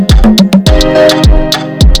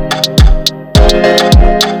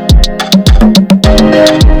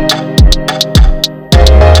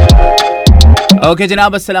Okay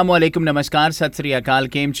जनाब, अस्सलाम वालेकुम, नमस्कार, सत श्री अकाल,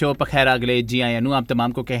 केम शो पखैर अगले जी आयानू आप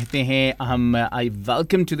तमाम को कहते हैं हम I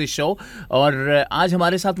welcome to the show. और आज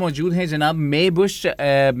हमारे साथ मौजूद हैं जनाब मे बुश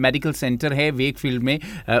मेडिकल सेंटर है वेकफील्ड में,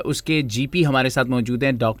 उसके जीपी हमारे साथ मौजूद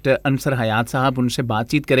हैं डॉक्टर अनसर हयात साहब। उनसे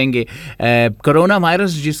बातचीत करेंगे कोरोना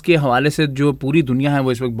वायरस जिसके हवाले से जो पूरी दुनिया है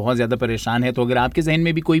वो इस वक्त बहुत ज़्यादा परेशान है। तो अगर आपके जहन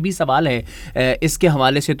में भी कोई भी सवाल है इसके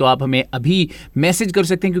हवाले से तो आप हमें अभी मैसेज कर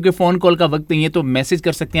सकते हैं, क्योंकि फ़ोन कॉल का वक्त नहीं है, तो मैसेज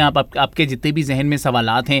कर सकते हैं आप आपके जितने भी जहन में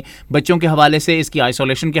सवालात हैं बच्चों के हवाले से, इसकी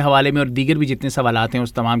आइसोलेशन के हवाले में और दीगर भी जितने सवालात हैं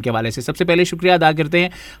उस तमाम के हवाले से। सबसे पहले शुक्रिया अदा करते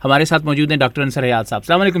हैं, हमारे साथ मौजूद हैं डॉक्टर अनसर हयात साहब।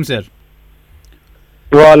 अस्सलाम वालेकुम सर।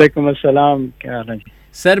 वालेकुम अस्सलाम, क्या हाल है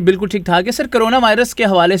सर? बिल्कुल ठीक ठाक है सर। कोरोना वायरस के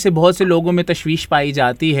हवाले से बहुत से लोगों में तशवीश पाई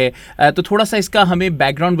जाती है, तो थोड़ा सा इसका हमें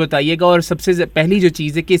बैकग्राउंड बताइएगा, और सबसे पहली जो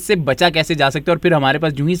चीज़ है कि इससे बचा कैसे जा सकता है। और फिर हमारे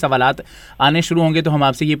पास जो ही सवालात आने शुरू होंगे तो हम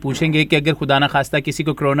आपसे ये पूछेंगे कि अगर खुदा ना खास्ता किसी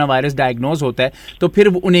को कोरोना वायरस डायग्नोज होता है तो फिर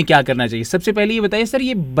उन्हें क्या करना चाहिए। सबसे पहले ये बताइए सर,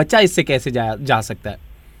 ये बचा इससे कैसे जा सकता है?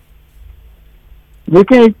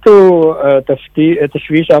 देखिए, एक तो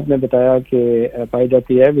तशवीश आपने बताया कि पाई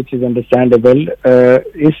जाती है, विच इज अंडरस्टैंडेबल।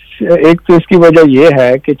 एक तो इसकी वजह ये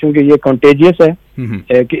है कि चूंकि ये कॉन्टेजियस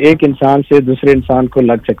है कि एक इंसान से दूसरे इंसान को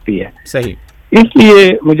लग सकती है। सही।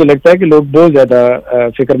 इसलिए मुझे लगता है कि लोग बहुत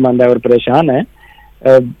ज्यादा फिक्रमंद है और परेशान है।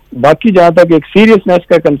 बाकी जहाँ तक एक सीरियसनेस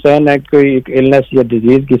का कंसर्न है, कोई एक इलनेस या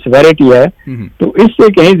डिजीज की सिवियरिटी है, तो इससे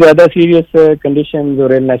कहीं ज्यादा सीरियस कंडीशंस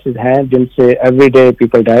और इलनेसेस हैं जिनसे everyday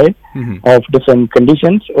people die of different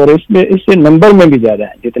conditions, और इससे नंबर में भी ज्यादा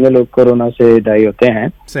है जितने लोग कोरोना से डाई होते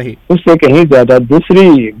हैं। सही। उससे कहीं ज्यादा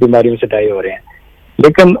दूसरी बीमारियों से डाई हो रहे हैं,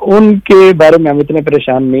 लेकिन उनके बारे में हम इतने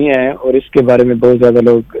परेशान नहीं है, और इसके बारे में बहुत ज्यादा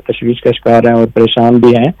लोग तशवीश का शिकार हैं और परेशान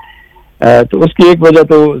भी हैं। तो उसकी एक वजह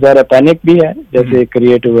तो ज़रा पैनिक भी है, जैसे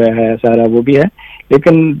क्रिएट हुआ है सारा, वो भी है।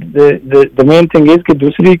 लेकिन द मेन थिंग इज कि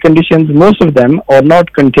दूसरी conditions most of them are not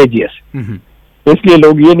contagious, इसलिए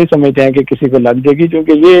लोग ये नहीं समझते हैं कि किसी को लग जाएगी,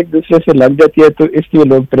 क्योंकि ये एक दूसरे से लग जाती है, तो इसलिए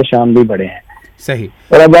लोग परेशान भी बढ़े हैं। सही।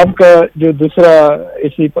 और अब आपका जो दूसरा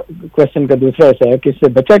इसी क्वेश्चन का दूसरा हिस्सा है कि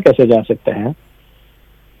इससे बचा कैसे जा सकता है,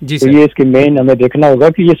 जी तो सर। ये इसकी मेन हमें देखना होगा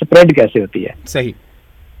कि ये स्प्रेड कैसे होती है। सही।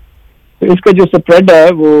 तो इसका जो स्प्रेड है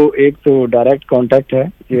वो एक तो डायरेक्ट कांटेक्ट है,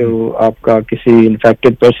 जो आपका किसी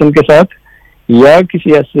इन्फेक्टेड पर्सन के साथ या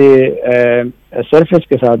किसी ऐसे सरफेस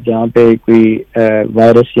के साथ जहाँ पे कोई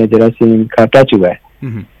वायरस या जरासीम का टच हुआ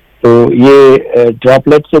है। तो ये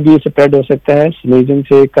ड्रॉपलेट से भी स्प्रेड हो सकता है, स्नीजिंग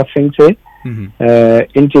से, कफिंग से,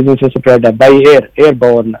 इन चीजों से स्प्रेड है। बाई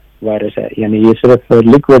एयरबोर्न वायरस है, यानी ये सिर्फ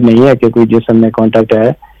लिक्विड नहीं है कि कोई जिस्म में कांटेक्ट है,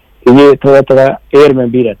 ये थोड़ा थोड़ा एयर में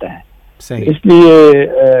भी रहता है।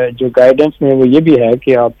 इसलिए जो गाइडेंस में वो ये भी है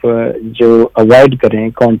कि आप जो अवॉइड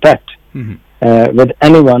करें contact with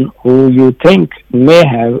anyone who you think may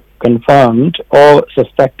have confirmed और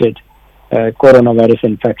सस्पेक्टेड कोरोना वायरस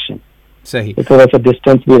इन्फेक्शन। सही। तो थोड़ा सा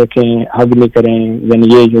डिस्टेंस भी रखें, हग नहीं करें,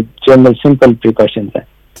 यानी ये जो जनरल सिंपल प्रिकॉशंस हैं।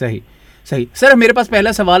 सही। सही सर, मेरे पास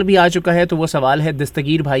पहला सवाल भी आ चुका है, तो वो सवाल है,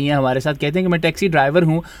 दस्तगीर भाई हैं हमारे साथ, कहते हैं कि मैं टैक्सी ड्राइवर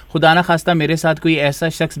हूँ, खुदा ना खास्ता मेरे साथ कोई ऐसा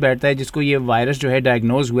शख्स बैठता है जिसको ये वायरस जो है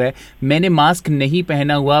डायग्नोज हुआ है, मैंने मास्क नहीं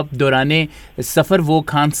पहना हुआ, दौराने सफ़र वो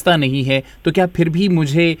खांसता नहीं है, तो क्या फिर भी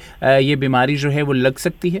मुझे ये बीमारी जो है वो लग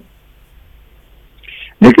सकती है?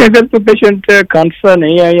 देखिए, अगर तो पेशेंट खांसता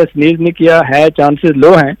नहीं है या स्नीज नहीं किया है, चांसेस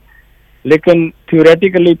लो हैं, लेकिन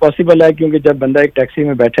थ्योरेटिकली पॉसिबल है, क्योंकि जब बंदा एक टैक्सी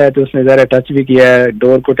में बैठा है तो उसने ज़रा टच भी किया है,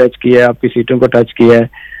 डोर को टच किया है, आपकी सीटों को टच किया है,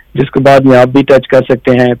 जिसके बाद में आप भी टच कर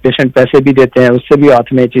सकते हैं, पेशेंट पैसे भी देते हैं, उससे भी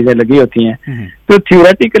हाथ में चीजें लगी होती हैं। तो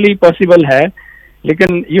थ्योरेटिकली पॉसिबल है,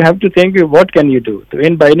 लेकिन you have to think what can you do. तो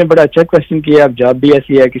इन भाई ने बड़ा अच्छा क्वेश्चन किया। अब जॉब भी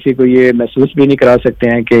ऐसी है, किसी को ये महसूस भी नहीं करा सकते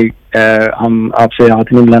हैं कि हम आपसे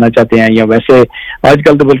हाथ नहीं मिलाना चाहते हैं, या वैसे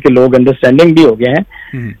आजकल तो बल्कि लोग अंडरस्टैंडिंग भी हो गए हैं,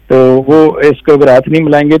 तो वो इसको अगर हाथ नहीं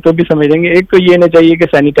मिलाएंगे तो भी समझेंगे। एक तो ये ना चाहिए कि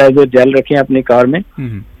सैनिटाइजर जेल रखें अपनी कार में,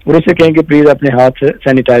 और उससे कहें कि प्लीज अपने हाथ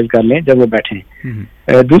सैनिटाइज कर लें जब वो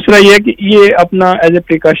बैठें। दूसरा ये है कि ये अपना एज ए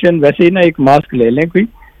प्रिकॉशन वैसे ही ना एक मास्क ले लें कोई,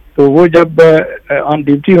 तो वो जब ऑन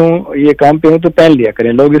ड्यूटी हो, ये काम पे हो, तो पहन लिया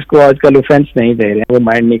करें। लोग इसको आजकल ऑफेंस नहीं दे रहे हैं, वो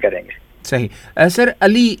माइंड नहीं करेंगे। सही। सर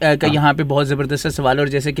अली का यहाँ पे बहुत ज़बरदस्त सवाल है, और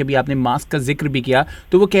जैसे कि अभी आपने मास्क का जिक्र भी किया,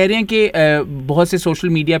 तो वो कह रहे हैं कि बहुत से सोशल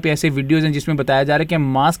मीडिया पे ऐसे वीडियोज़ हैं जिसमें बताया जा रहा है कि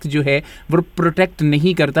मास्क जो है वो प्रोटेक्ट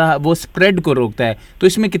नहीं करता, वो स्प्रेड को रोकता है, तो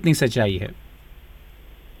इसमें कितनी सच्चाई है?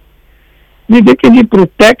 नहीं, देखिए जी,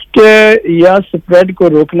 प्रोटेक्ट या स्प्रेड को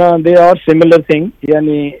रोकना दे और सिमिलर थिंग,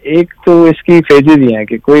 यानी एक तो इसकी फेजेस ही हैं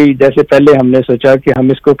कि कोई, जैसे पहले हमने सोचा कि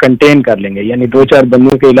हम इसको कंटेन कर लेंगे, यानी 2-4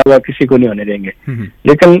 बंदों के अलावा किसी को नहीं होने देंगे,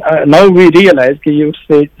 लेकिन नाउ वी रियलाइज कि ये उस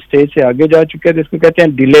स्टेज से आगे जा चुके हैं, तो इसको कहते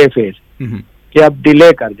हैं डिले फेज। कि आप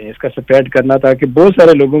डिले कर दें इसका स्प्रेड करना, ताकि बहुत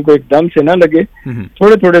सारे लोगों को एकदम से ना लगे,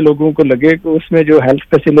 थोड़े थोड़े लोगों को लगे कि उसमें जो हेल्थ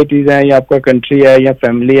फैसिलिटीज हैं या आपका कंट्री है या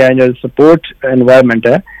फैमिली है या सपोर्ट एनवायरनमेंट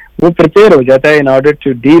है वो प्रिपेयर हो जाता है in order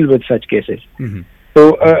to deal with such cases. तो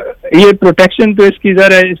ये प्रोटेक्शन तो इसकी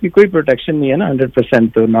ज़रा है, इसकी कोई प्रोटेक्शन नहीं है ना 100%,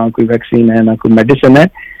 तो ना कोई वैक्सीन है ना कोई मेडिसिन है,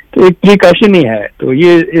 तो एक प्रिकॉशन ही है, तो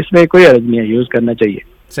ये इसमें कोई हर्ज नहीं है, यूज़ करना चाहिए।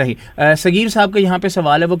 सही। सगीर साहब का यहाँ पे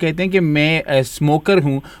सवाल है, वो कहते हैं कि मैं स्मोकर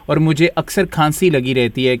हूँ और मुझे अक्सर खांसी लगी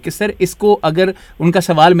रहती है कि सर इसको, अगर उनका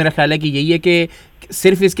सवाल मेरा ख्याल है कि यही है कि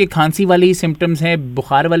सिर्फ इसके खांसी वाले ही सिम्टम्स हैं,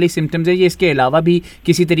 बुखार वाले ही सिम्टम्स हैं, ये इसके अलावा भी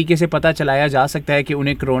किसी तरीके से पता चलाया जा सकता है कि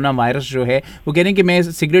उन्हें कोरोना वायरस जो है, वो कह रहे हैं कि मैं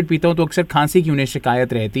सिगरेट पीता हूँ तो अक्सर खांसी की उन्हें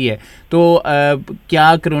शिकायत रहती है, तो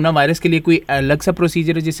क्या कोरोना वायरस के लिए कोई अलग सा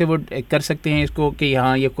प्रोसीजर है जिससे वो कर सकते हैं इसको कि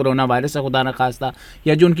हाँ ये कोरोना वायरस है खुदा न खास्ता,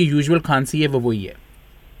 या जो उनकी यूजुअल खांसी है वो वही है?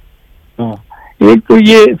 हाँ, एक तो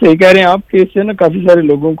ये सही कह रहे हैं आप कि इससे ना काफी सारे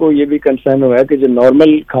लोगों को ये भी कंसर्न हुआ है कि जो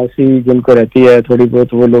नॉर्मल खांसी जिनको रहती है थोड़ी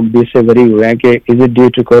बहुत, वो लोग भी इससे वरी हुए हैं कि is it due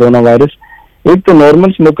to corona virus. एक तो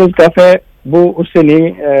नॉर्मल स्मोकर्स कफ है वो उससे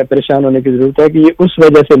नहीं परेशान होने की जरूरत है कि ये उस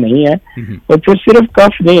वजह से नहीं है, और फिर सिर्फ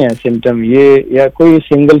कफ नहीं है सिम्टम ये, या कोई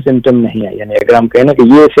सिंगल सिम्टम नहीं है, यानी अगर हम कहें ना कि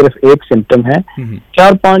ये सिर्फ एक सिम्टम है,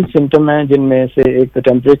 4-5 सिम्टम है जिनमें से एक तो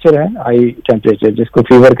टेम्परेचर है, हाई टेम्परेचर जिसको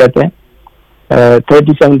फीवर कहते हैं,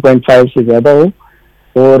 37.5 से ज्यादा हो,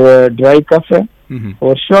 और ड्राई कफ है,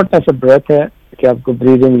 और शॉर्टनेस ऑफ ब्रेथ है कि आपको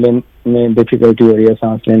ब्रीदिंग में डिफिकल्टी हो रही है,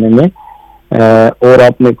 सांस लेने में, और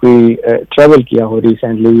आपने कोई ट्रैवल किया हो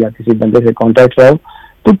रिसेंटली या किसी बंदे से कांटेक्ट रहा हो,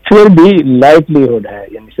 तो फिर भी लाइवलीहुड है,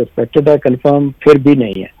 यानी सस्पेक्टेड है, कंफर्म फिर भी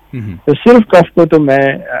नहीं है। तो सिर्फ कफ को तो मैं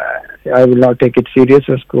I will not take it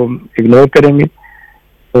serious, उसको इग्नोर करेंगे।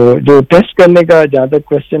 तो जो टेस्ट करने का जहाँ तक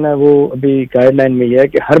क्वेश्चन है, वो अभी गाइडलाइन में ये है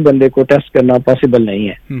कि हर बंदे को टेस्ट करना पॉसिबल नहीं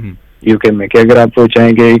है यूके में, कि अगर आप वो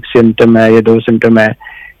चाहेंगे एक सिम्टम है या 2 सिम्टम है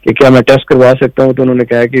कि क्या मैं टेस्ट करवा सकता हूँ, तो उन्होंने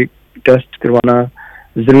कहा कि टेस्ट करवाना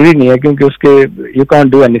जरूरी नहीं है, क्योंकि उसके you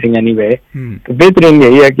can't do anything anyway. तो बेहतरीन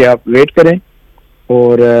यही है कि आप वेट करें,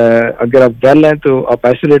 और अगर आप डल हैं तो आप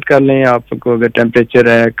आइसोलेट कर लें। आपको अगर टेम्परेचर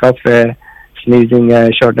है, कफ है, स्नीजिंग है,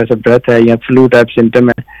 शॉर्टनेस ऑफ ब्रेथ है या फ्लू टाइप सिम्टम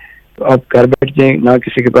है, तो आप घर बैठ जाएं, ना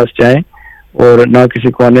किसी के पास जाएं और ना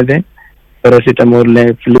किसी को आने दें, पैरासीटामोल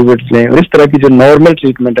लें, फ्लूइड्स लें, और इस तरह की जो नॉर्मल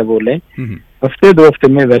ट्रीटमेंट है वो लें। हफ्ते 2 हफ्ते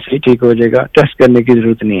में वैसे ही ठीक हो जाएगा, टेस्ट करने की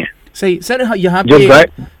जरूरत नहीं है। सही सर।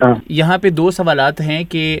 यहाँ पे 2 सवालात हैं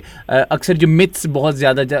कि अक्सर जो मिथ्स बहुत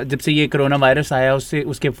ज़्यादा, जब से ये कोरोना वायरस आया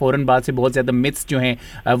उसके फ़ौरन बाद से बहुत ज़्यादा मिथ्स जो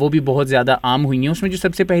हैं वो भी बहुत ज़्यादा आम हुई हैं। उसमें जो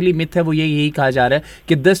सबसे पहली मिथ है वो यही कहा जा रहा है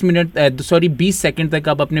कि 20 सेकंड तक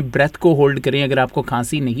आप अपने ब्रेथ को होल्ड करें, अगर आपको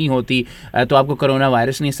खांसी नहीं होती तो आपको कोरोना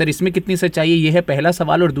वायरस नहीं। सर इसमें कितनी सच्चाई है, ये है पहला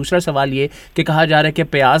सवाल। और दूसरा सवाल ये कि कहा जा रहा है कि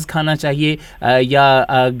प्याज खाना चाहिए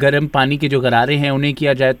या गर्म पानी के जो गरारे हैं उन्हें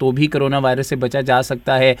किया जाए तो भी कोरोना वायरस से बचा जा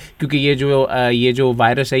सकता है, क्योंकि ये जो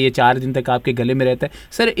वायरस है ये 4 दिन तक आपके गले में रहता है।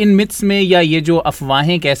 सर इन मिथ्स में, या ये जो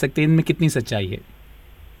अफवाहें कह सकते हैं, इनमें कितनी सच्चाई है?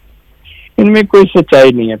 इनमें कोई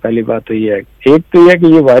सच्चाई नहीं है। पहली बात तो ये है, एक तो यह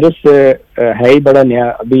कि ये वायरस है ही बड़ा नया,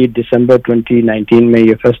 अभी दिसंबर 2019 में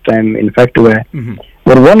ये फर्स्ट टाइम इन्फेक्ट हुआ है,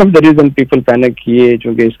 और one of the reason people panic किए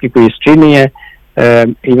चूंकि इसकी कोई हिस्ट्री नहीं है।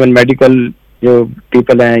 इवन मेडिकल जो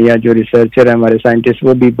पीपल हैं या जो रिसर्चर हैं, हमारे साइंटिस्ट,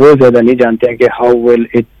 वो भी बहुत ज्यादा नहीं जानते हैं कि हाउ विल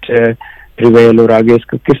इट प्रिवेल और आगे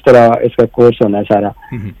इसको किस तरह इसका कोर्स होना है सारा।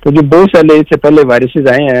 तो जो बहुत सारे इससे पहले वायरसेस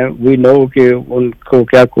आए हैं, वी नो कि उनको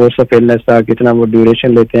क्या कोर्स ऑफ इलनेस था, कितना वो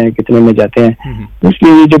ड्यूरेशन लेते हैं, कितने में जाते हैं।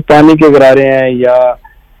 इसलिए जो पानी के गरारे हैं या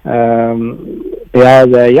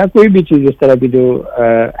प्याज है या कोई भी चीज इस तरह की जो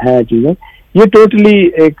है चीजें, ये टोटली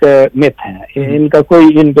एक मिथ है,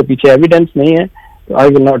 इनके पीछे एविडेंस नहीं है, तो आई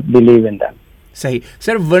will not believe in that. सही।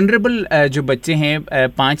 सर वनरेबल जो बच्चे हैं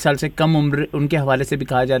 5 साल से कम उम्र, उनके हवाले से भी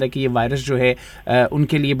कहा जा रहा है कि ये वायरस जो है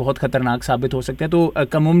उनके लिए बहुत ख़तरनाक साबित हो सकता है। तो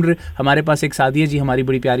कम उम्र, हमारे पास एक सादिया जी हमारी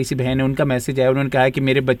बड़ी प्यारी सी बहन है, उनका मैसेज है, उन्होंने कहा है कि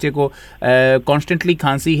मेरे बच्चे को कॉन्स्टेंटली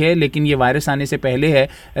खांसी है लेकिन ये वायरस आने से पहले है,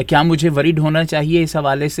 क्या मुझे वरीड होना चाहिए इस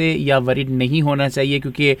हवाले से या वरीड नहीं होना चाहिए,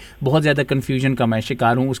 क्योंकि बहुत ज़्यादा कन्फ्यूजन का मैं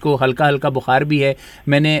शिकार हूँ। उसको हल्का हल्का बुखार भी है।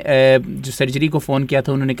 मैंने जो सर्जरी को फ़ोन किया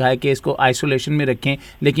था, उन्होंने कहा है कि इसको आइसोलेशन में रखें,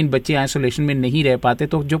 लेकिन बच्चे आइसोलेशन में नहीं रह पाते।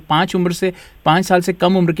 तो जो 5 साल से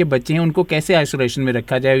कम उम्र के बच्चे हैं उनको कैसे आइसोलेशन में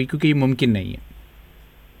रखा जाए, क्योंकि ये मुमकिन नहीं है?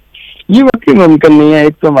 ये वाकई मुमकिन नहीं है।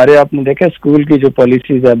 एक तो हमारे, आपने देखा स्कूल की जो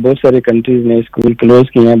पॉलिसीज है, बहुत सारे कंट्रीज ने स्कूल क्लोज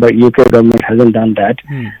किए हैं, but UK government hasn't done that,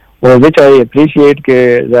 और विच आई अप्रिशिएट के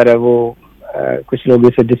जरा वो कुछ लोग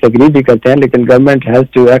इसे डिसएग्री भी करते हैं, लेकिन government has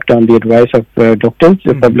to act on the advice of doctors,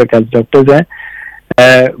 जो पब्लिक हेल्थ डॉक्टर्स हैं,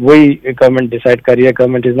 वही गवर्नमेंट डिसाइड कर रही है।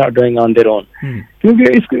 Government is not doing on their own, क्योंकि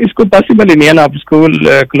इसको पॉसिबल ही नहीं है ना। आप स्कूल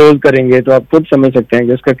क्लोज करेंगे तो आप खुद समझ सकते हैं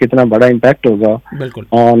कि इसका कितना बड़ा इम्पैक्ट होगा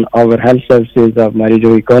ऑन आवर हेल्थ सर्विसेज, हमारी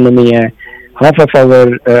जो इकोनॉमी है, half of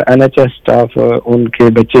our NHS staff उनके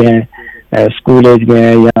बच्चे हैं स्कूल एज में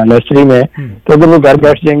है या नर्सरी में है, तो अगर वो घर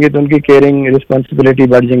बैठ जाएंगे तो उनकी केयरिंग रिस्पॉन्सिबिलिटी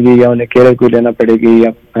बढ़ जाएंगी, या उन्हें केयर कोई लेना पड़ेगी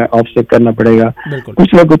या ऑफ से करना पड़ेगा,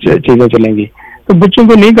 कुछ ना कुछ चीजें चलेंगी, तो बच्चों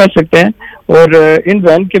को नहीं कर सकते हैं। और इन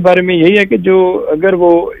वैन के बारे में यही है कि जो अगर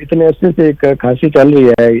वो इतने अरसे से एक खांसी चल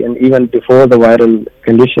रही है, even before the viral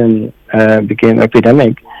condition became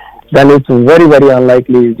epidemic, then it's very very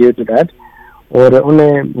unlikely due to that, और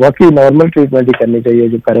उन्हें वाकई नॉर्मल ट्रीटमेंट ही करनी चाहिए,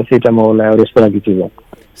 जो पैरासीटामोल है और इस तरह की चीजें।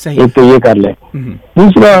 सही। एक तो ये कर ले।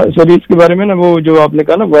 दूसरा सर इसके बारे में ना, वो जो आपने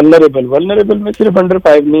कहा ना वल्नरेबल में सिर्फ अंडर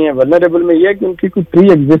 5 नहीं है, वल्नरेबल में ये है कि उनकी कोई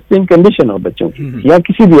प्री एग्जिस्टिंग कंडीशन हो बच्चों की या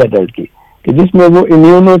किसी भी एडल्ट की, कि जिसमें वो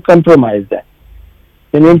इम्यूनो कंप्रोमाइज्ड है,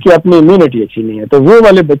 यानी उनकी अपनी इम्यूनिटी अच्छी नहीं है, तो वो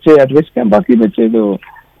वाले बच्चे एट रिस्क हैं। बाकी बच्चे तो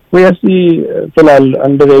कोई ऐसी फिलहाल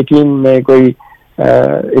अंडर 18 में कोई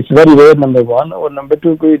इट्स वेरी रेयर, नंबर 1, और नंबर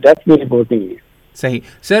 2 कोई डेथ भी रिपोर्ट नहीं है। सही।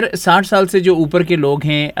 सर 60 साल से जो ऊपर के लोग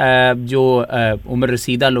हैं, जो उम्र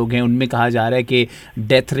रसीदा लोग हैं, उनमें कहा जा रहा है कि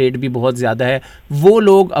डेथ रेट भी बहुत ज़्यादा है। वो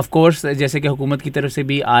लोग ऑफ कोर्स जैसे कि हुकूमत की तरफ से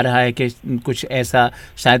भी आ रहा है कि कुछ ऐसा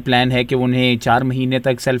शायद प्लान है कि उन्हें 4 महीने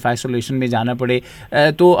तक सेल्फ आइसोलेशन में जाना पड़े,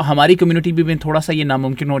 तो हमारी कम्युनिटी भी में थोड़ा सा ये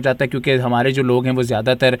नामुमकिन हो जाता है, क्योंकि हमारे जो लोग हैं वो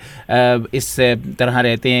ज़्यादातर इस तरह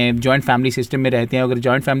रहते हैं, जॉइंट फैमिली सिस्टम में रहते हैं। अगर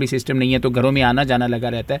जॉइंट फैमिली सिस्टम नहीं है तो घरों में आना जाना लगा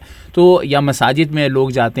रहता है, तो या मसाजिद में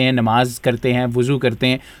लोग जाते हैं, नमाज करते हैं, वुज़ू करते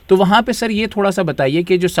हैं, तो वहाँ पे सर ये थोड़ा सा बताइए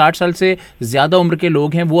कि जो 60 साल से ज़्यादा उम्र के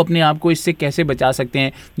लोग हैं वो अपने आप को इससे कैसे बचा सकते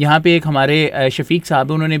हैं। यहाँ पे एक हमारे शफीक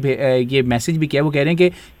साहब उन्होंने ये मैसेज भी किया, वो कह रहे हैं कि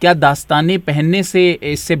क्या दास्ताने पहनने से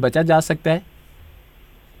इससे बचा जा सकता है?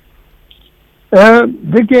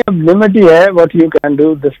 देखिए अब लिमिट ही है व्हाट यू कैन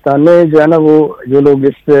डू। दस्ताने जो है ना, वो जो लोग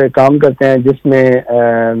इस काम करते हैं जिसमें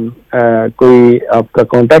कोई आपका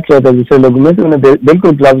कॉन्टैक्ट रहता है दूसरे लोगों में, तो उन्हें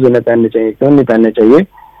बिल्कुल ग्लव्स उन्हें पहनने चाहिए, क्यों नहीं पहनने चाहिए।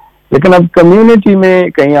 लेकिन अब कम्युनिटी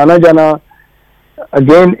में कहीं आना जाना,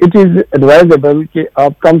 अगेन इट इज एडवाइजेबल कि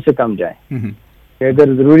आप कम से कम जाएं।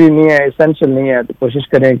 अगर जरूरी नहीं है, एसेंशियल नहीं है, तो कोशिश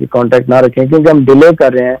करें कि कांटेक्ट ना रखें, क्योंकि हम डिले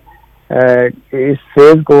कर रहे हैं इस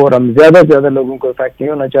फेज को, और हम ज्यादा से ज्यादा लोगों को इफेक्ट नहीं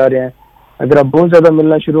होना चाह रहे हैं। अगर आप बहुत ज्यादा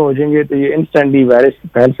मिलना शुरू हो जाएंगे तो ये इंस्टेंटली वायरस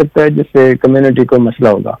फैल सकता है, जिससे कम्युनिटी को मसला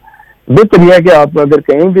होगा। बेहतर यह है कि आप अगर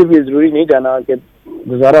कहीं भी जरूरी नहीं जाना, कि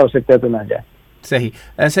गुजारा हो सकता है, तो ना जाए। सही।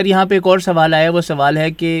 सर यहाँ पे एक और सवाल आया, वो सवाल है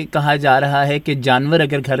कि कहा जा रहा है कि जानवर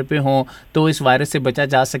अगर घर पे हों तो इस वायरस से बचा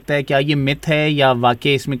जा सकता है। क्या ये मिथ है या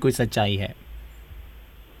वाकई इसमें कोई सच्चाई है?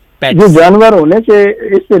 जो जानवर होने से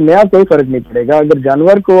इससे नया कोई फर्क नहीं पड़ेगा। अगर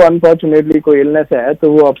जानवर को अनफॉर्चुनेटली कोई इलनेस है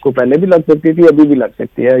तो वो आपको पहले भी लग सकती थी, अभी भी लग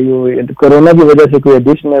सकती है। ये कोरोना की वजह से कोई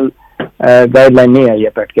एडिशनल गाइडलाइन नहीं आई है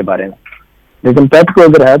पेट के बारे में, लेकिन पेट को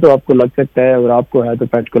अगर है तो आपको लग सकता है, और आपको है तो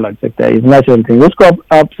पेट को लग सकता है। इज नेचुरल थिंग, उसको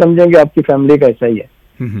आप समझेंगे आपकी फैमिली का ऐसा ही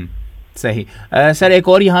है। सही। सर एक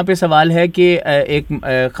और यहाँ पे सवाल है कि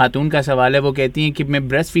एक खातून का सवाल है, वो कहती हैं कि मैं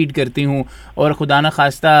ब्रेस्ट फीड करती हूँ और खुदा न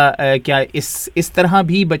खास्ता क्या इस तरह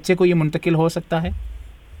भी बच्चे को ये मुंतकिल हो सकता है?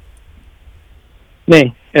 नहीं,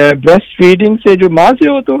 ब्रेस्ट फीडिंग से जो माँ से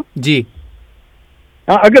हो तो जी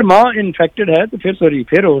हाँ, अगर माँ इन्फेक्टेड है तो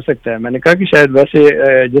फिर हो सकता है। मैंने कहा कि शायद वैसे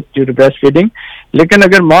just due to breast feeding, लेकिन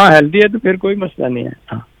अगर माँ हेल्दी है तो फिर कोई मसला नहीं है।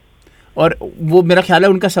 हाँ। और वो मेरा ख्याल है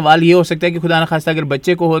उनका सवाल ये हो सकता है कि खुदा न खास्ता अगर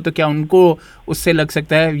बच्चे को हो तो क्या उनको उससे लग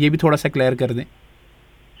सकता है? ये भी थोड़ा सा क्लियर कर दें।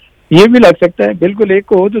 ये भी लग सकता है, बिल्कुल। एक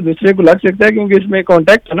को हो तो दूसरे को लग सकता है, क्योंकि इसमें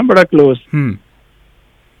कांटेक्ट है ना बड़ा क्लोज।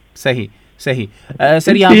 सही।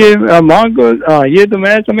 सर ये माँ को ये तो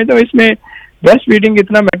मैं समझता हूँ इसमें ब्रेस्ट फीडिंग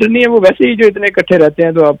इतना मैटर नहीं है। वो वैसे ही जो इतने इकट्ठे रहते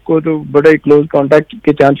हैं तो आपको तो बड़े क्लोज कांटेक्ट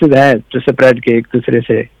के चांसेस हैं जो स्प्रेड के एक दूसरे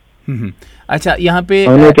से। अच्छा, यहाँ पे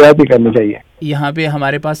हमें क्या भी करनी चाहिए। यहाँ पे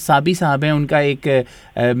हमारे पास साबी साहब हैं, उनका एक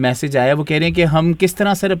मैसेज आया। वो कह रहे हैं कि हम किस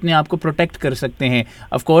तरह सर अपने आप को प्रोटेक्ट कर सकते हैं।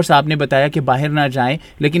 ऑफ कोर्स आपने बताया कि बाहर ना जाएं,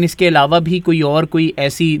 लेकिन इसके अलावा भी कोई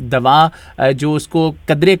ऐसी दवा जो उसको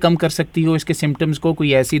कदरे कम कर सकती हो, इसके सिम्टम्स को,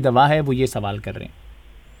 कोई ऐसी दवा है? वो ये सवाल कर रहे हैं।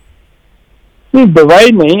 नहीं,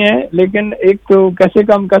 दवाई नहीं है, लेकिन एक तो कैसे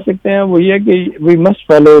काम कर सकते हैं वो ये है कि we must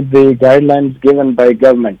follow the guidelines given by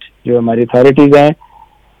government. जो हमारी अथॉरिटीज हैं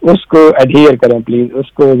उसको एडहियर करें प्लीज,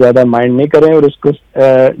 उसको ज्यादा माइंड नहीं करें, और उसको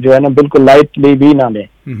जो है ना बिल्कुल लाइटली भी ना लें।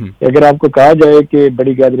 अगर आपको कहा जाए कि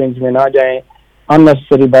बड़ी गैदरिंग्स में ना जाएं,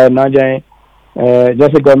 अननेसेसरी बाहर ना जाएं,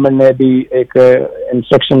 जैसे गवर्नमेंट ने भी एक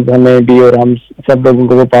इंस्ट्रक्शंस हमें दी और हम सब लोगों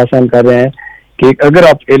को वो पास ऑन कर रहे हैं कि अगर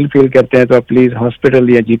आप इल फील करते हैं तो आप प्लीज हॉस्पिटल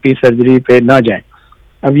या जीपी सर्जरी पे ना जाएं।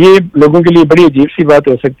 अब ये लोगों के लिए बड़ी अजीब सी बात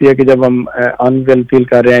हो सकती है कि जब हम अनवेल फील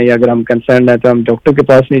कर रहे हैं या अगर हम कंसर्न है तो हम डॉक्टर के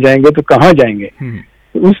पास नहीं जाएंगे तो कहाँ जाएंगे।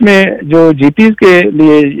 उसमें जो जीपीज के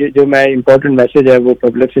लिए जो मैं इम्पोर्टेंट मैसेज है वो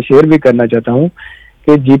पब्लिक से शेयर भी करना चाहता हूँ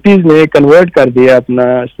कि जीपीज ने कन्वर्ट कर दिया अपना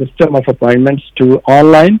system of appointments to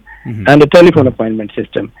online and telephone appointment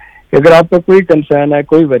system. कि अगर आपका कोई कंसर्न है,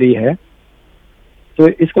 कोई वरी है, तो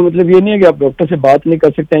इसका मतलब ये नहीं है कि आप डॉक्टर से बात नहीं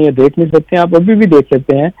कर सकते हैं या देख नहीं सकते हैं, आप अभी भी देख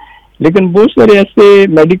सकते हैं। लेकिन बहुत सारे ऐसे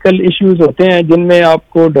मेडिकल इश्यूज होते हैं जिनमें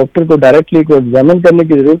आपको डॉक्टर को डायरेक्टली कोई एग्जामिन करने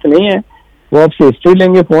की जरूरत नहीं है, वो आपसे हिस्ट्री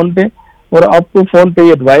लेंगे फोन पे और आपको फोन पे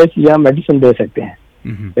एडवाइस या मेडिसिन दे सकते हैं।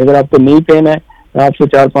 अगर आपको नी पेन है, मैं आपसे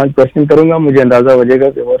 4-5 क्वेश्चन करूंगा, मुझे अंदाजा हो जाएगा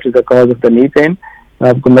कि what is the cause of the knee pain, मैं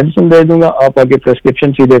आपको मेडिसिन दे दूंगा, आप आगे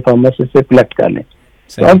प्रेस्क्रिप्शन सीधे फार्मासिस्ट से कलेक्ट कर लें।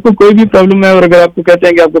 तो आपको कोई भी प्रॉब्लम है और अगर आपको कहते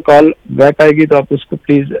हैं कि आपको कॉल बैक आएगी तो आप उसको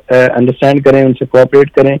प्लीज अंडरस्टैंड करें, उनसे कोऑपरेट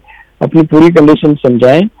करें, अपनी पूरी कंडीशन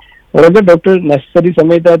समझाएं, और अगर डॉक्टर नेसेसरी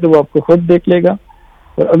समझता है तो वो आपको खुद देख लेगा,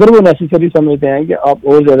 और अगर वो नेसेसरी समझते हैं कि आप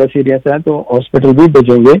और ज्यादा सीरियस हैं तो हॉस्पिटल भी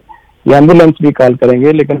भेजेंगे या एम्बुलेंस भी कॉल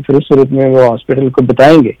करेंगे, लेकिन फिर उस सूरत में वो हॉस्पिटल को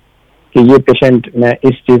बताएंगे कि ये पेशेंट में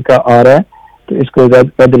इस चीज का आ रहा है, तो इसको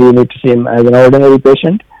whether you need to see him as an ordinary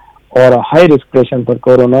patient or a high risk patient for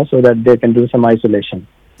corona so that they can do some isolation.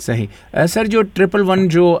 सही। सर, जो 111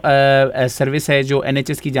 जो सर्विस है जो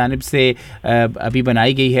NHS की जानिब से अभी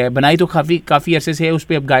बनाई गई है, बनाई तो काफ़ी अरसे से है, उस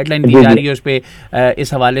पर अब गाइडलाइन दी जा रही है, उस पर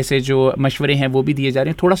इस हवाले से जो मशवरे हैं वो भी दिए जा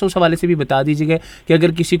रहे हैं। थोड़ा सा उस हवाले से भी बता दीजिएगा कि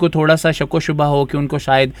अगर किसी को थोड़ा सा शक व शुबा हो कि उनको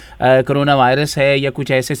शायद कोरोना वायरस है या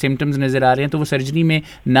कुछ ऐसे सिम्टम्स नज़र आ रहे हैं, तो वो सर्जरी में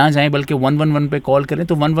ना जाएँ बल्कि 111 पे कॉल करें,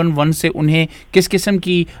 तो 111 से उन्हें किस किस्म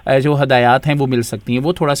की जो हदायत हैं वो मिल सकती हैं,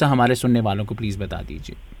 वो थोड़ा सा हमारे सुनने वालों को प्लीज़ बता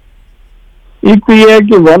दीजिए। एक तो ये है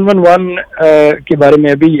कि 111 के बारे में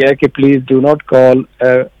अभी ये है कि please do not call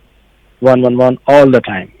 111 all the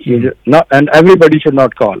time, and everybody should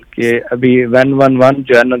not call. कि अभी 111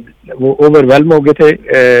 जो है ना वो ओवरवेलम हो गए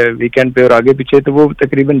थे वीकेंड पे और आगे पीछे, तो वो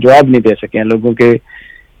तकरीबन जवाब नहीं दे सके हैं लोगों के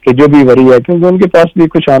कि जो भी वरी है, क्योंकि उनके पास भी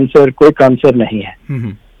कुछ कोई आंसर नहीं है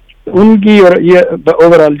उनकी। और ये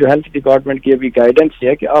ओवरऑल जो हेल्थ डिपार्टमेंट की अभी गाइडेंस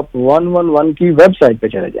है कि आप 111 की वेबसाइट पे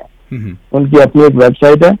चले जाएं, उनकी अपनी एक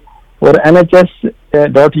वेबसाइट है और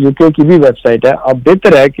NHS.UK की भी वेबसाइट है। अब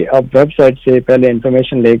बेहतर है कि आप वेबसाइट से पहले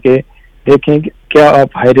इंफॉर्मेशन लेके देखें कि क्या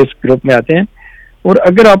आप हाई रिस्क ग्रुप में आते हैं, और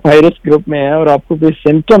अगर आप हाई रिस्क ग्रुप में हैं और आपको कोई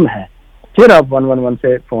सिम्टम है फिर आप 111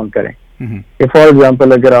 से फोन करें। फॉर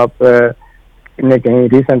एग्जांपल अगर आप ने कहीं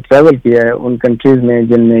रिसेंट ट्रैवल किया है उन कंट्रीज में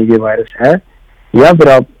जिनमें ये वायरस है, या फिर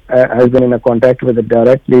आप has been in contact with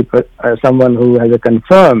directly someone who has a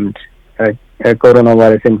confirmed corona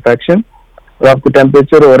virus infection, और आपको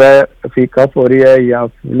टेम्परेचर हो रहा है, कफ हो रही है या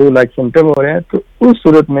फ्लू लाइक सिम्टम हो रहे हैं, तो उस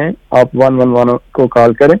सूरत में आप 111 को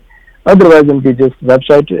कॉल करें। अदरवाइज उनकी जिस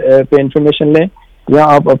वेबसाइट पे इंफॉर्मेशन लें, या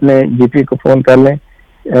आप अपने GP को फोन कर लें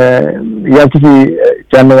या किसी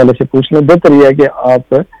जानने वाले से पूछ लें। बेहतर यह है कि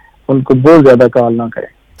आप उनको बहुत ज्यादा कॉल ना करें।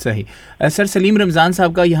 सही। सर, सलीम रमज़ान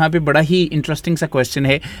साहब का यहाँ पे बड़ा ही इंटरेस्टिंग सा क्वेश्चन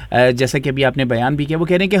है, जैसा कि अभी आपने बयान भी किया। वो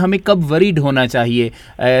कह रहे हैं कि हमें कब वरीड होना चाहिए,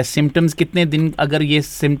 सिम्टम्स कितने दिन अगर ये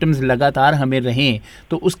सिम्टम्स लगातार हमें रहें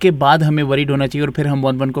तो उसके बाद हमें वरीड होना चाहिए और फिर हम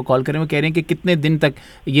 111 को कॉल करें। वो कह रहे हैं कि कितने दिन तक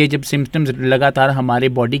ये जब सिम्टम्स लगातार हमारे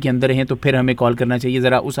बॉडी के अंदर हैं तो फिर हमें कॉल करना चाहिए,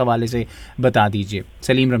 ज़रा उस हवाले से बता दीजिए।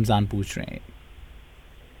 सलीम रमज़ान पूछ रहे हैं।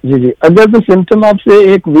 जी, अगर तो सिम्टम आपसे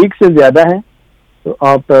 1 वीक से ज्यादा है तो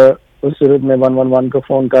आप उस सूरत में 111 को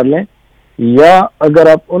फोन कर लें, या अगर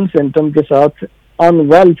आप उन सिम्टम के साथ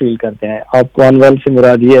अनवेल फील करते हैं, आपको अनवेल से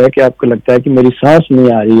मुराद ये है कि आपको लगता है कि मेरी सांस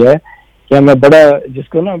नहीं आ रही है, या मैं बड़ा,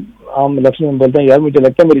 जिसको ना आम लफ्ज़ में बोलते हैं, यार मुझे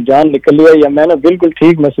लगता है मेरी जान निकल रही है, या मैं ना बिल्कुल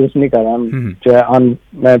ठीक महसूस नहीं कर रहा हूँ, जो है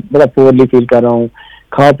मैं बड़ा पोरली फील कर रहा हूँ,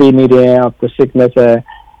 खा पी नहीं रहे हैं, आपको सिकनेस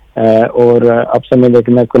है और आप समझ लें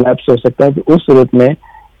कि मैं कोलैप्स हो सकता हूँ, तो उस सूरत में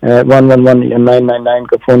 111 या 999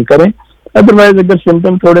 को फोन करें। अदरवाइज अगर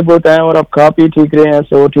सिम्टम थोड़े बहुत हैं और आप खा पी ठीक रहे हैं,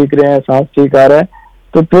 सो ठीक रहे हैं, सांस ठीक आ रहा है,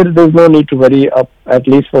 तो फिर there is no need to worry. आप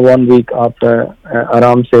एटलीस्ट फॉर 1 वीक आप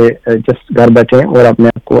आराम से जस्ट घर बैठें और अपने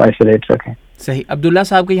आप को आइसोलेट रखें। सही। अब्दुल्ला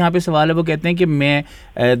साहब के यहाँ पे सवाल है, वो कहते हैं कि मैं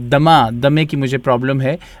दमे की मुझे प्रॉब्लम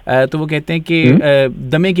है, तो वो कहते हैं कि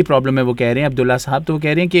दमे की प्रॉब्लम है, वो कह रहे हैं अब्दुल्ला साहब, तो वो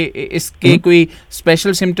कह रहे हैं कि इसके कोई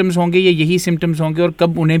स्पेशल सिम्टम्स होंगे या यही सिम्टम्स होंगे, और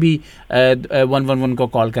कब उन्हें भी 111 को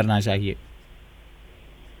कॉल करना चाहिए?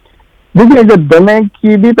 देखिए, अगर दमे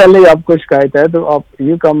की भी पहले आपको शिकायत है तो आप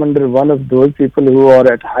you come under one of those people who are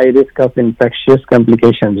at high risk of infectious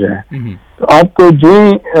complication जो है, तो आपको जो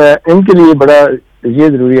इनके लिए बड़ा ये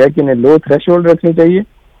जरूरी है कि इन्हें लो थ्रेशोल्ड रखनी चाहिए,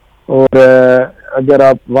 और अगर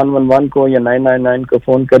आप 111 को या 999 को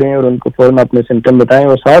फोन करें और उनको फौरन अपने सिम्टम बताएं,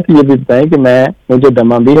 और साथ ही ये भी बताएं कि मुझे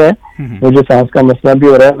दमा भी है, मुझे सांस का मसला भी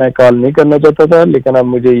हो रहा है, मैं कॉल नहीं करना चाहता था लेकिन अब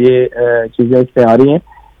मुझे ये चीजें इसमें आ रही हैं,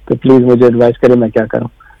 तो प्लीज मुझे एडवाइस करें मैं क्या करूं।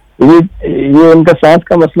 ये उनका सांस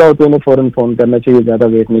का मसला हो तो उन्हें फौरन फोन करना चाहिए, ज्यादा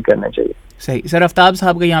वेट नहीं करना चाहिए। सही। सर, आफ्ताब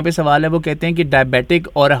साहब का यहाँ पे सवाल है, वो कहते हैं कि डायबिटिक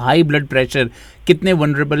और हाई ब्लड प्रेशर कितने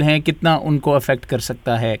वनरेबल हैं, कितना उनको अफेक्ट कर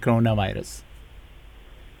सकता है कोरोना वायरस?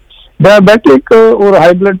 डायबिटिक और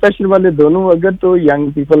हाई ब्लड प्रेशर वाले दोनों अगर तो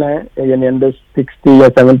यंग पीपल हैं यानी अंडर 60 या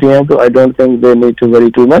 70 हैं तो I don't think they need to worry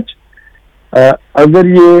too much. अगर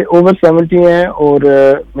ये ओवर 70 हैं और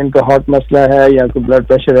इनका हार्ट मसला है या कोई ब्लड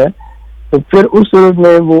प्रेशर है तो फिर उस सूरत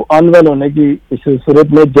में वो अनवेल होने की इस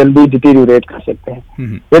सूरत में जल्दी डिटीरियोरेट कर सकते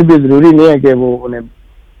हैं। फिर भी जरूरी नहीं है कि वो उन्हें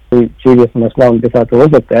कोई सीरियस मसला उनके साथ हो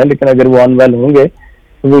सकता है, लेकिन अगर वो अनवेल होंगे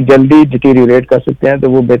तो वो जल्दी डिटीरियोरेट कर सकते हैं। तो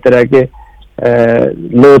वो बेहतर है कि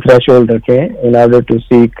लो थ्रेशोल्ड रखें in order to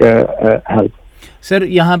seek help. Sir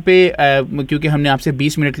यहाँ पे क्योंकि हमने आपसे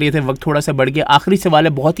 20 मिनट लिए थे, वक्त थोड़ा सा बढ़ गया। आखिरी सवाल है,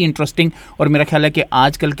 बहुत ही इंटरेस्टिंग और मेरा ख्याल है कि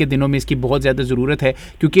आजकल के दिनों में इसकी बहुत ज़्यादा ज़रूरत है,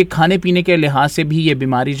 क्योंकि खाने पीने के लिहाज से भी ये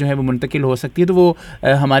बीमारी जो है वो मुंतकिल हो सकती है। तो वो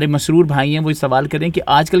हमारे मसरूर भाई हैं, वो सवाल करें कि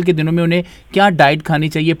आजकल के दिनों में उन्हें क्या डाइट खानी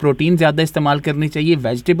चाहिए? प्रोटीन ज़्यादा इस्तेमाल करनी चाहिए,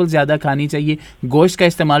 वेजिटेबल ज़्यादा खानी चाहिए, गोश्त का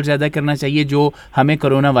इस्तेमाल ज़्यादा करना चाहिए जो हमें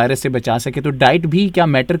कोरोना वायरस से बचा सके? तो डाइट भी क्या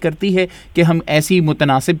मैटर करती है कि हम ऐसी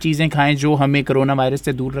मुतनासिब चीज़ें खाएँ जो हमें कोरोना वायरस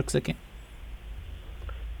से दूर रख सकें?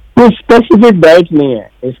 कोई स्पेसिफिक डाइट नहीं है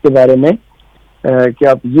इसके बारे में कि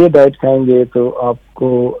आप ये डाइट खाएंगे तो आपको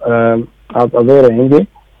आप अवेयर रहेंगे।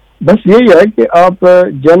 बस यही है कि आप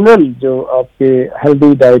जनरल जो आपके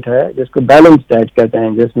हेल्दी डाइट है जिसको बैलेंस डाइट कहते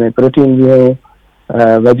हैं, जिसमें प्रोटीन भी हो,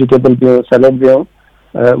 वेजिटेबल भी हो, सैलड भी हो,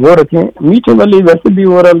 वो रखें। मीठे वाली वैसे भी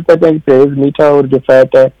ओवरऑल कहते हैं कि मीठा और जो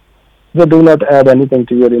फैट है वो do not add anything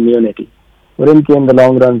to your immunity और इनके इन द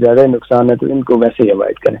लॉन्ग रन ज्यादा नुकसान है, तो इनको वैसे ही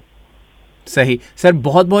अवॉइड करें। सही सर,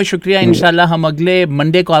 बहुत बहुत शुक्रिया। इंशाल्लाह हम अगले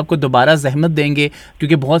मंडे को आपको दोबारा ज़हमत देंगे,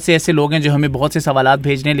 क्योंकि बहुत से ऐसे लोग हैं जो हमें बहुत से सवालात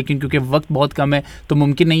भेज रहे हैं, लेकिन क्योंकि वक्त बहुत कम है तो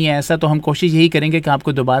मुमकिन नहीं है ऐसा। तो हम कोशिश यही करेंगे कि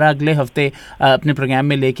आपको दोबारा अगले हफ्ते अपने प्रोग्राम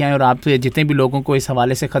में लेके आएँ और आप जितने भी लोगों को इस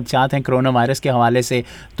हवाले से खदशात हैं कोरोना वायरस के हवाले से,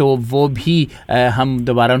 तो वो भी हम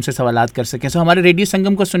दोबारा उनसे सवालात कर सकें। सो हमारे रेडियो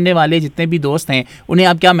संगम को सुनने वाले जितने भी दोस्त हैं उन्हें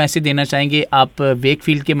आप क्या मैसेज देना चाहेंगे? आप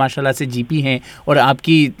वेकफील्ड के माशाल्लाह से जीपी हैं और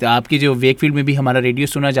आपकी जो वेकफील्ड में भी हमारा रेडियो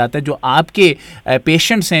सुना जाता है, जो आपके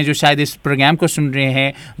पेशेंट्स हैं जो शायद इस प्रोग्राम को सुन रहे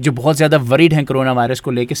हैं, जो बहुत ज़्यादा वरीड हैं कोरोना वायरस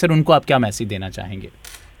को लेकर, सर उनको आप क्या मैसेज देना चाहेंगे?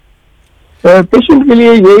 पेशेंट के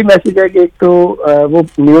लिए यही मैसेज है कि एक तो वो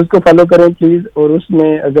न्यूज़ को फॉलो करें प्लीज़, और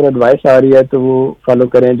उसमें अगर एडवाइस आ रही है तो वो फॉलो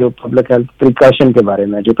करें जो पब्लिक हेल्थ प्रिकॉशन के बारे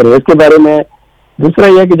में, जो परहेज के बारे में। दूसरा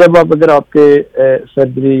यह कि जब आप अगर आपके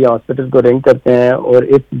सर्जरी या हॉस्पिटल को रिंग करते हैं और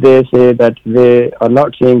if they say that they are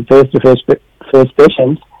not seeing face to face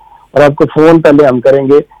patients और आपको फ़ोन पहले हम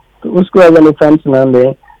करेंगे तो उसको एज एन ऑफेंस ना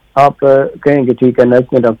लें। आप कहेंगे ठीक है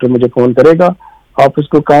नर्स ने डॉक्टर मुझे फ़ोन करेगा, आप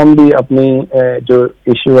उसको कामली अपनी जो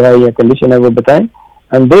इशू है या कंडीशन है वो बताएं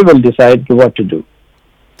एंड दे विल डिसाइड कि व्हाट टू डू।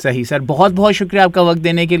 सही सर, बहुत बहुत शुक्रिया आपका वक्त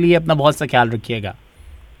देने के लिए। अपना बहुत सा ख्याल रखिएगा।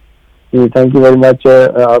 जी थैंक यू वेरी मच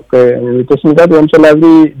आपके इन्विटेशन का। तो इंशाल्लाह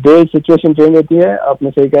एवरी डे सिचुएशन चेंज होती है। आपने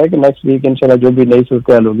सही कहा है कि नेक्स्ट वीक इंशाल्लाह जो भी नई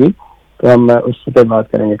सूरत हाल होगी तो हम उस पर बात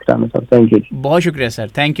करेंगे। थैंक यू, बहुत शुक्रिया सर,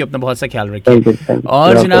 थैंक यू, अपना बहुत सा ख्याल रखिए।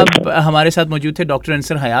 और जनाब हमारे साथ मौजूद थे डॉक्टर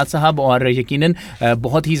अंसर हयात साहब, और यकीनन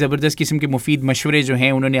बहुत ही ज़बरदस्त किस्म के मुफीद मशवरे जो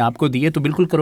हैं उन्होंने आपको दिए। तो बिल्कुल